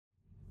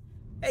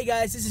Hey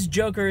guys, this is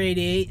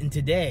Joker88 and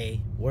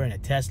today we're in a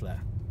Tesla.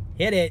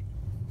 Hit it!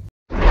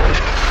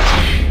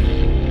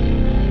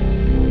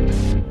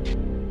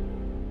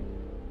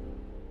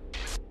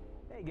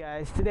 Hey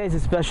guys, today's a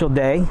special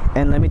day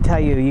and let me tell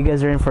you, you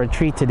guys are in for a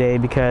treat today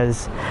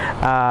because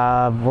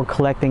we're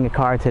collecting a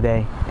car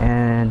today,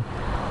 and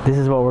this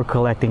is what we're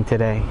collecting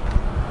today.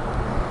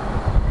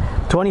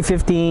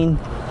 2015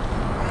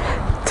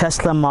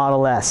 Tesla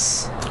Model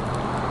S.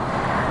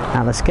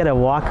 Now let's get a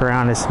walk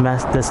around this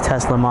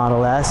Tesla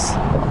Model S.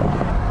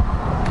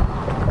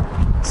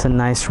 It's a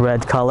nice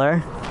red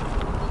color.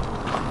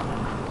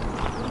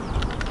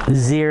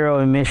 Zero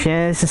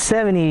emission. It's a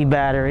 70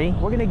 battery.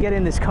 We're gonna get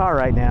in this car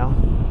right now,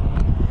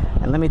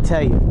 and let me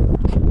tell you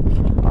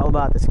all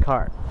about this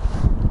car.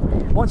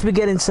 Once we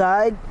get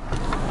inside,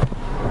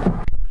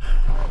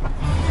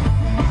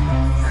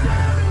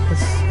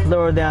 let's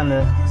lower down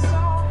the.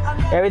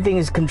 Everything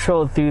is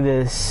controlled through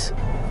this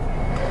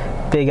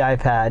big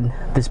iPad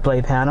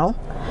display panel,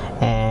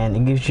 and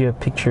it gives you a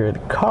picture of the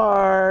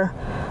car.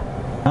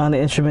 On the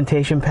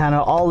instrumentation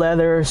panel, all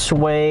leather,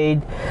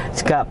 suede.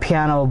 It's got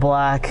piano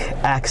black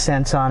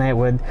accents on it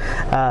with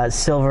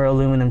silver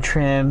aluminum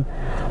trim,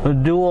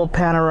 with dual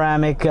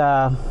panoramic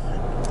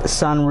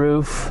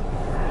sunroof,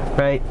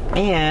 right?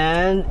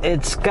 And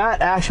it's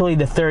got actually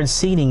the third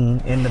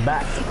seating in the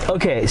back.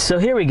 Okay, so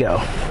here we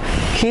go.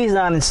 Keys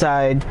on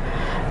inside.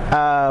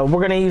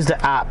 We're gonna use the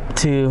app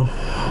to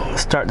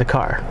start the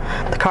car.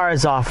 The car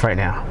is off right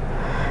now.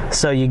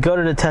 So you go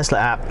to the Tesla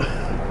app,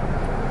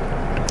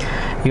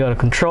 you go to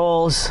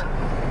controls,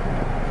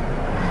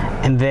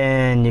 and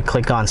then you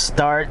click on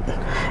start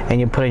and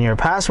you put in your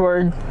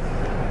password.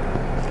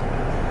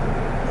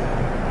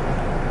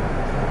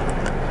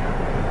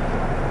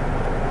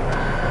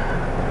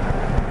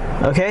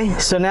 Okay,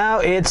 so now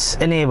it's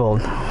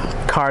enabled.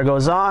 Car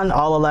goes on,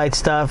 all the light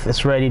stuff,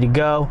 it's ready to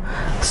go.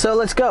 So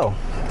let's go.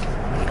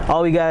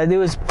 All we gotta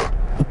do is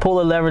pull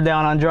the lever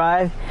down on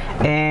drive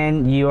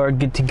and you are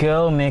good to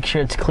go. Make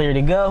sure it's clear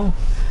to go.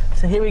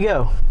 So here we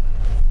go.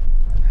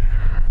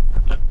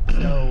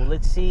 So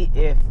let's see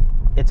if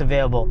it's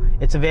available.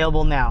 It's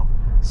available now.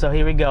 So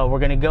here we go. We're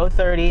gonna go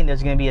 30 and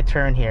there's gonna be a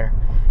turn here.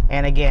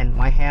 And again,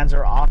 my hands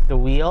are off the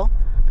wheel.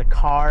 The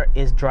car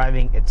is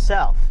driving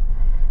itself.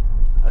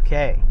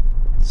 Okay,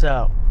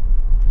 so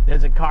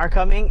there's a car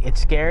coming.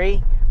 It's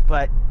scary,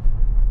 but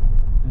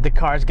the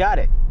car's got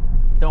it.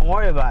 Don't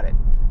worry about it.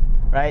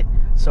 Right?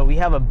 So we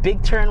have a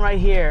big turn right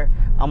here.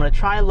 I'm gonna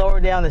try and lower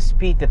down the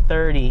speed to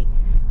 30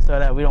 so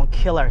that we don't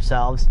kill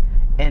ourselves.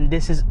 And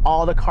this is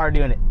all the car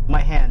doing it. My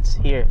hands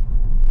here.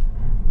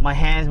 My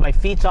hands, my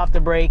feet's off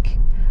the brake.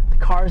 The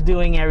car's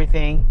doing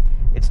everything.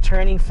 It's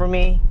turning for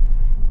me.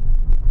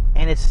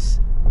 And it's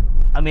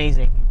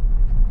amazing.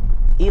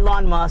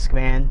 Elon Musk,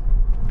 man.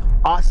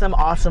 Awesome,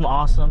 awesome,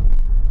 awesome.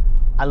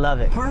 I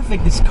love it.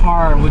 Perfect this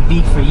car would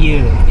be for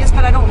you. Yes,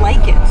 but I don't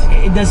like it.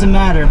 It doesn't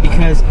matter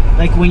because,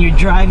 like, when you're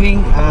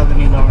driving, let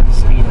me lower the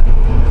speed a bit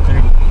to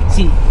 30.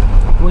 See,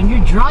 when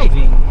you're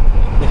driving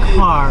the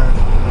car,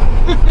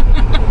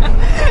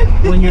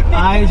 when your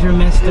eyes are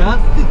messed up,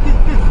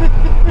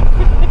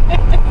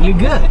 you're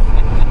good.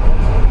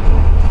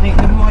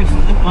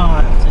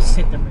 Just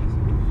hit the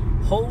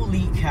brakes.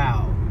 Holy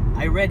cow!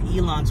 I read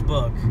Elon's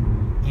book,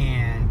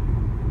 and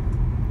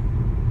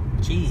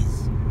jeez.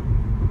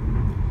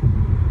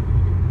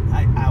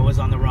 I was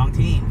on the wrong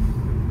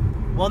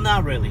team. Well,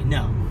 not really,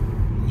 no.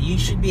 You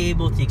should be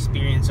able to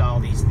experience all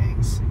these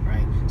things,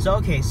 right? So,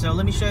 okay, so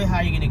let me show you how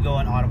you're gonna go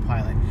on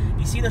autopilot.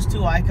 You see those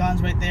two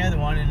icons right there, the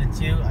 1 and the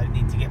 2? I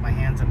need to get my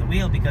hands on the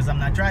wheel because I'm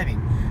not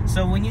driving.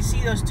 So when you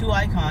see those two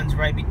icons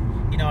right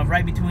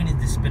between is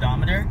the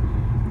speedometer,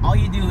 all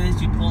you do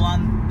is you pull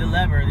on the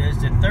lever. There's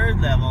the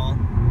third level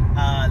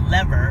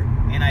lever,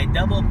 and I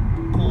double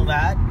pull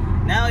that.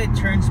 Now it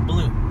turns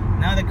blue.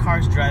 Now the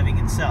car's driving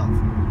itself.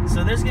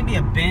 So there's going to be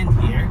a bend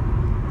here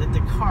that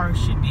the car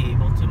should be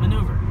able to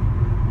maneuver.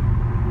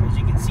 As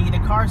you can see, the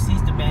car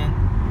sees the bend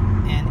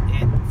and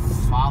it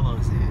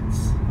follows it.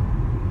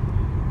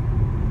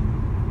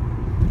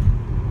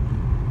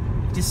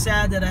 It's just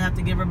sad that I have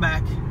to give her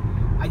back.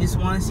 I just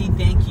want to say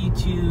thank you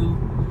to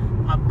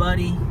my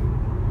buddy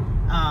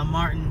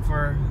Martin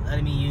for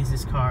letting me use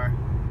this car.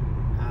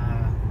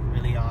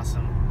 Really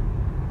awesome.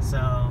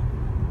 So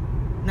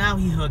now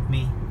he hooked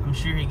me. I'm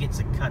sure he gets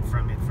a cut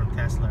from it from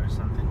Tesla or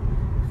something.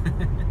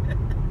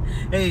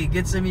 Hey,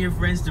 get some of your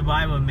friends to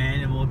buy one, man,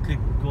 and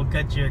we'll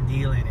cut you a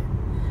deal in it.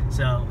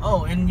 So,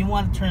 oh, and you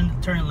want to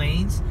turn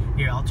lanes?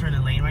 Here, I'll turn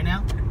the lane right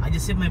now. I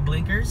just hit my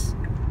blinkers.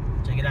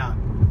 Check it out.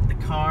 The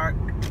car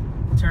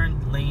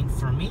turned lane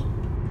for me.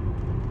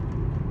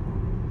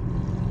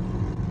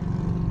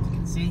 As you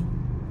can see.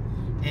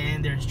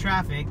 And there's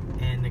traffic,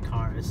 and the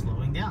car is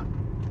slowing down.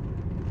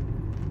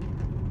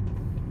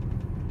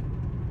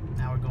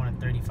 Now we're going at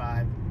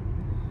 35.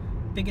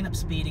 Picking up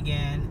speed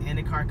again, and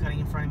the car cutting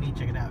in front of me.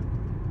 Check it out.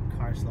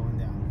 Car slowing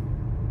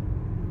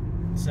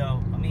down.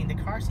 So, I mean, the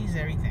car sees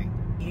everything.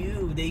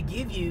 They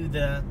give you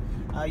the,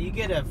 you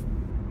get a,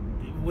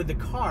 with the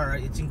car,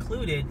 it's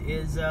included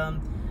is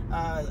an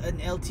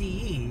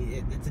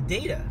LTE. It's a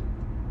data.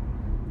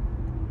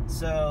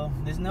 So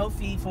there's no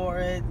fee for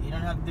it. You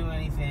don't have to do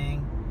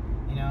anything,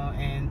 you know.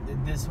 And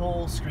this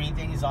whole screen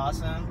thing is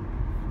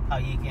awesome. How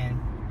you can,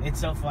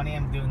 it's so funny.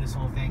 I'm doing this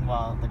whole thing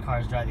while the car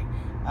is driving.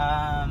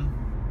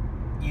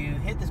 You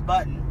hit this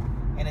button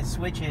and it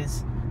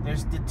switches.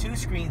 There's the two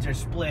screens are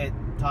split,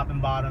 top and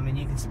bottom, and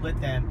you can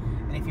split them.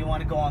 And if you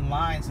want to go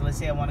online, so let's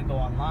say I want to go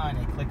online,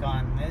 I click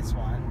on this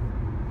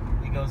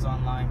one. It goes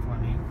online for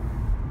me.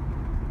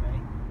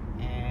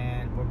 Okay,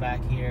 and we're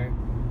back here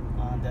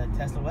on the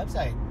Tesla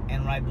website,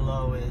 and right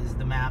below is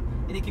the map,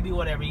 and it can be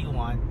whatever you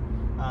want.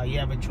 You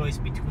have a choice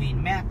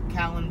between map,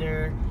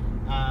 calendar,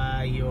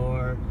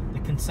 the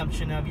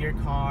consumption of your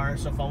car.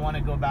 So if I want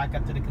to go back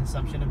up to the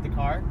consumption of the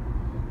car,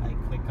 I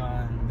click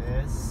on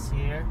this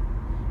here,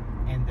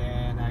 and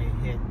then I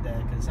hit the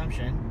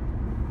consumption.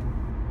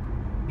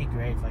 It'd be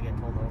great if I get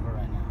pulled over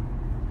right now.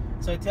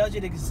 So it tells you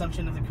the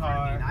consumption of the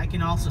car. I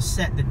can also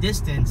set the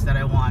distance that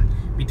I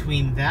want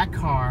between that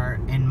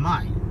car and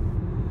mine.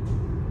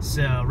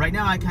 So right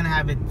now I kind of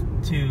have it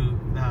to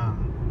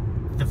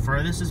the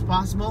furthest as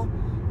possible.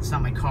 It's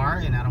not my car,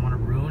 and I don't want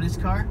to ruin his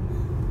car.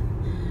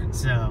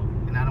 So,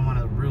 and I don't want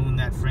to ruin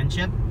that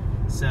friendship.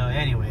 So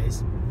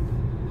anyways,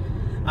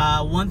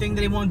 one thing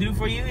that it won't do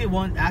for you, it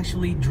won't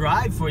actually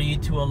drive for you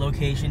to a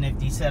location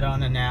if you set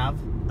on a nav.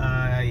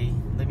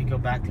 Let me go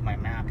back to my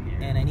map here.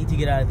 And I need to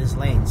get out of this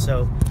lane.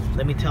 So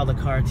let me tell the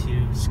car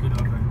to scoot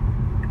over.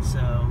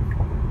 So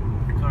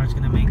the car's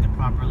gonna make the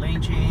proper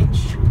lane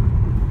change.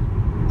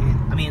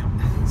 And I mean,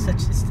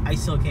 I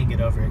still can't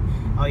get over it.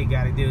 All you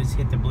gotta do is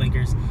hit the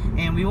blinkers.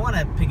 And we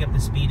wanna pick up the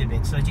speed a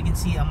bit. So as you can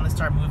see, I'm gonna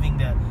start moving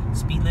the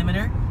speed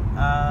limiter.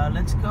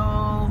 Let's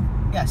go,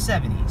 yeah,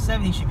 70.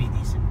 70 should be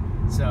decent.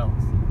 So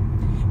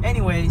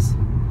anyways,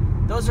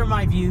 those are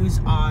my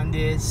views on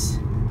this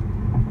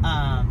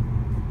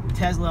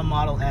Tesla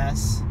Model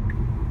S.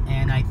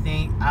 And I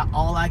think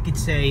all I could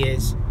say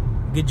is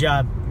good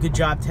job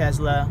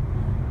Tesla,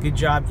 good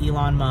job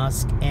Elon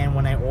Musk. And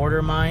when I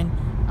order mine,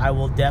 I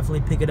will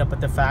definitely pick it up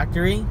at the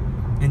factory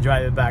and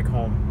drive it back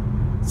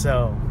home.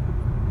 So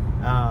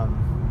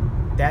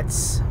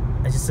that's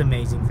just an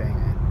amazing thing,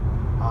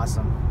 man.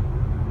 Awesome.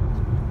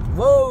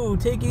 Whoa,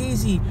 take it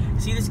easy.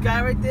 See this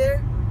guy right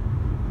there?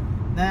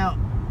 Now,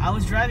 I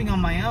was driving on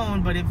my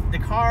own, but if the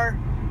car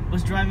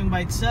was driving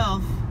by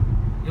itself,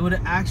 it would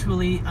have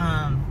actually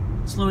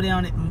slowed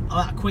down a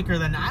lot quicker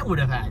than I would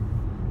have had.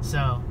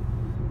 So,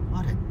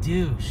 what a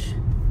douche.